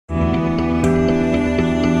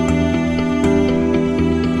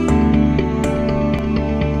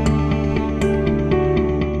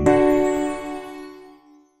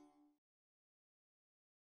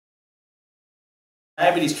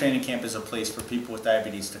Diabetes Training Camp is a place for people with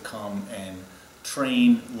diabetes to come and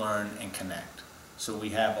train, learn, and connect. So we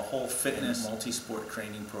have a whole fitness, multi-sport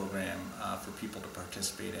training program for people to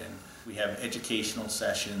participate in. We have educational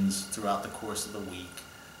sessions throughout the course of the week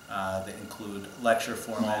that include lecture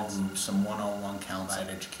format groups, some one-on-one counseling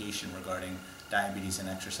education regarding diabetes and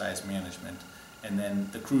exercise management. And then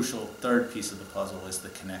the crucial third piece of the puzzle is the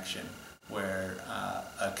connection, where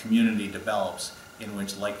a community develops in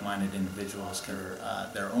which like-minded individuals can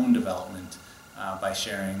their own development by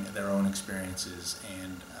sharing their own experiences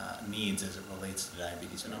and needs as it relates to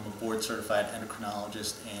diabetes. And I'm a board-certified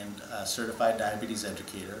endocrinologist and certified diabetes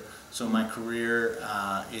educator. So my career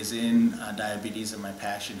is in diabetes, and my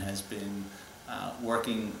passion has been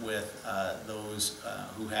working with those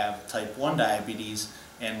who have type 1 diabetes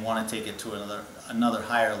and want to take it to another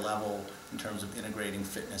higher level in terms of integrating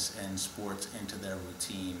fitness and sports into their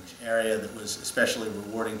routine. Area that was especially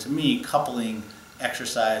rewarding to me, coupling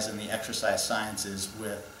exercise and the exercise sciences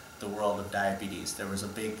with the world of diabetes. There was a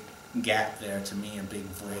big gap there to me, a big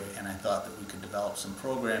void, and I thought that we could develop some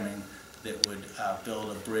programming that would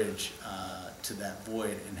build a bridge to that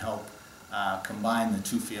void and help combine the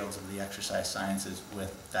two fields of the exercise sciences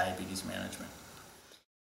with diabetes management.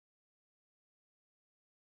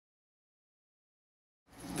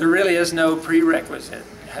 There really is no prerequisite.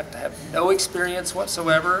 You have to have no experience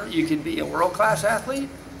whatsoever. You can be a world-class athlete,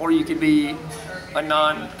 or you can be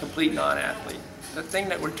a complete non-athlete. The thing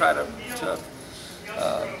that we're trying to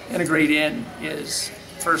integrate in is,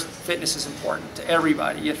 first, fitness is important to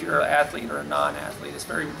everybody. If you're an athlete or a non-athlete, it's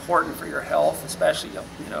very important for your health, especially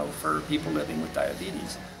for people living with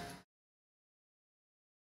diabetes.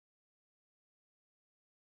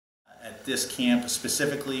 At this camp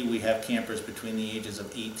specifically, we have campers between the ages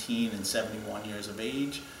of 18 and 71 years of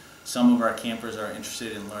age. Some of our campers are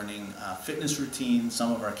interested in learning fitness routines.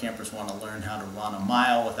 Some of our campers want to learn how to run a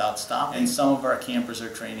mile without stopping. And some of our campers are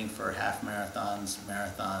training for half marathons,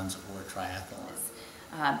 or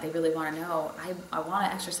triathlons. They really want to know, I want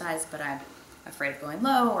to exercise, but I'm afraid of going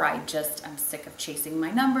low, or I'm sick of chasing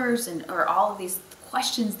my numbers, or all of these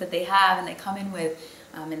questions that they have, and they come in with,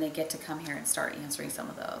 and they get to come here and start answering some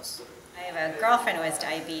of those. I have a girlfriend who has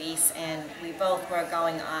diabetes, and we both were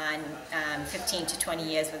going on 15 to 20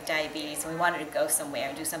 years with diabetes, and we wanted to go somewhere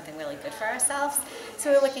and do something really good for ourselves.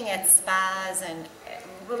 So we were looking at spas,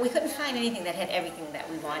 but we couldn't find anything that had everything that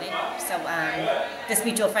we wanted. So this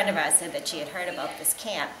mutual friend of ours said that she had heard about this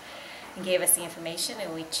camp and gave us the information,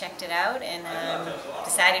 and we checked it out and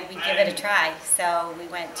decided we'd give it a try. So we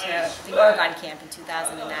went to the Oregon camp in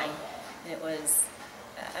 2009, and it was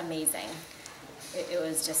amazing. It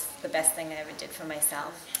was just the best thing I ever did for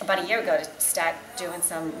myself. About a year ago, to start doing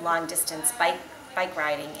some long distance bike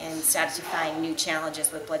riding, and started to find new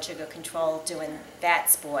challenges with blood sugar control doing that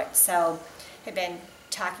sport. So I've been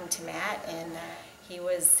talking to Matt, and he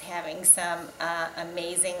was having some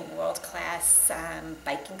amazing world-class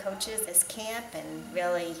biking coaches this camp, and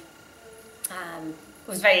really it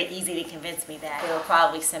was very easy to convince me that there were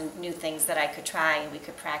probably some new things that I could try, and we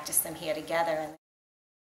could practice them here together.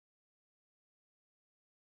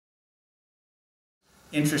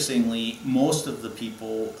 Interestingly, most of the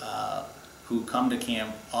people who come to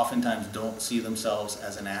camp oftentimes don't see themselves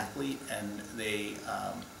as an athlete, and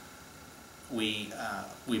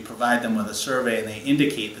we provide them with a survey, and they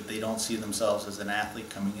indicate that they don't see themselves as an athlete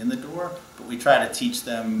coming in the door, but we try to teach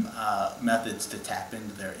them methods to tap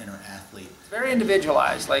into their inner athlete. It's very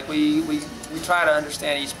individualized. Like we try to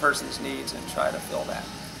understand each person's needs and try to fill that.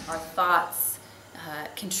 Our thoughts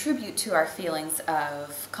contribute to our feelings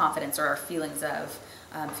of confidence, or our feelings of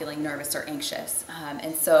feeling nervous or anxious.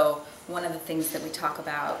 And so one of the things that we talk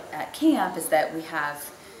about at camp is that we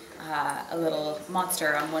have a little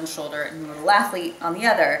monster on one shoulder and a little athlete on the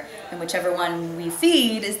other, and whichever one we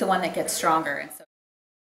feed is the one that gets stronger. And so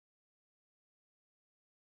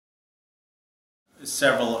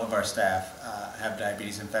several of our staff have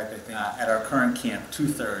diabetes. In fact, I think at our current camp,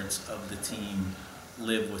 2/3 of the team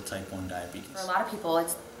live with type 1 diabetes. For a lot of people,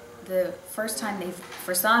 it's the first time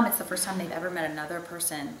for some, it's the first time they've ever met another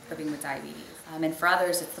person living with diabetes. And for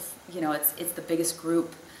others, it's the biggest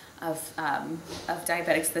group of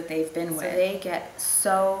diabetics that they've been with. So they get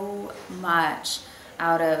so much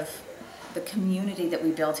out of the community that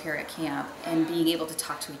we build here at camp, and being able to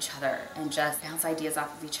talk to each other and just bounce ideas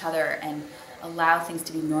off of each other and allow things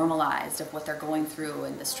to be normalized of what they're going through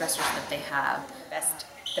and the stressors that they have.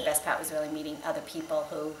 The best part was really meeting other people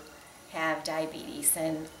who have diabetes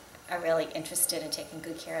and are really interested in taking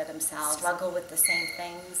good care of themselves, struggle with the same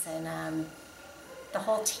things, and the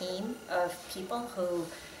whole team of people who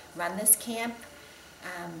run this camp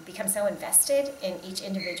become so invested in each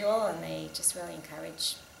individual, and they just really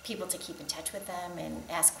encourage people to keep in touch with them and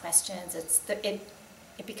ask questions.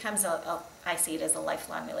 It becomes I see it as a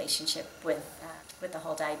lifelong relationship with the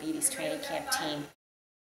whole diabetes training camp team.